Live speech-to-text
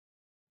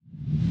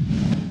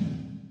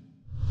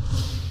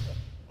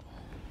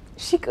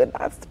she could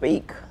not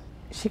speak.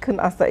 She could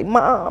not say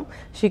mom.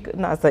 She could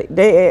not say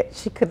dad.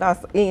 She could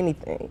not say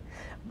anything.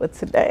 But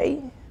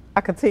today,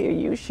 I can tell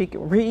you, she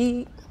can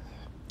read.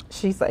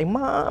 She say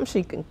mom.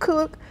 She can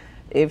cook.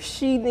 If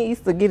she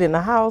needs to get in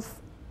the house,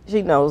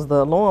 she knows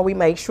the alarm. We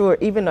make sure,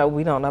 even though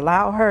we don't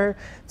allow her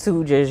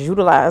to just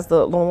utilize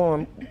the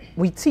alarm,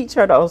 we teach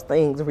her those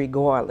things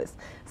regardless.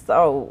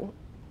 So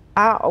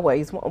I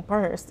always want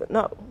parents to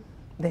know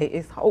there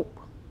is hope,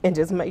 and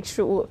just make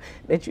sure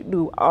that you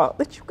do all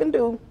that you can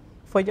do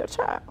for your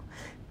child.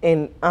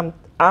 And I'm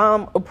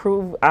I'm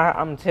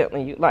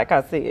telling you, like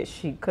I said,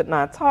 she could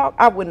not talk.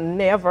 I would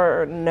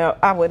never know.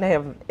 I wouldn't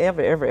have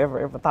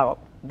ever thought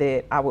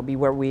that I would be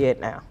where we at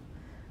now,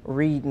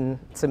 reading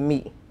to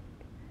me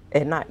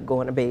and not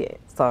going to bed.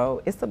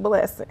 So it's a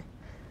blessing.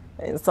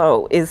 And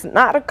so it's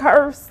not a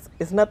curse.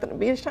 It's nothing to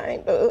be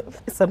ashamed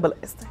of. It's a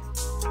blessing.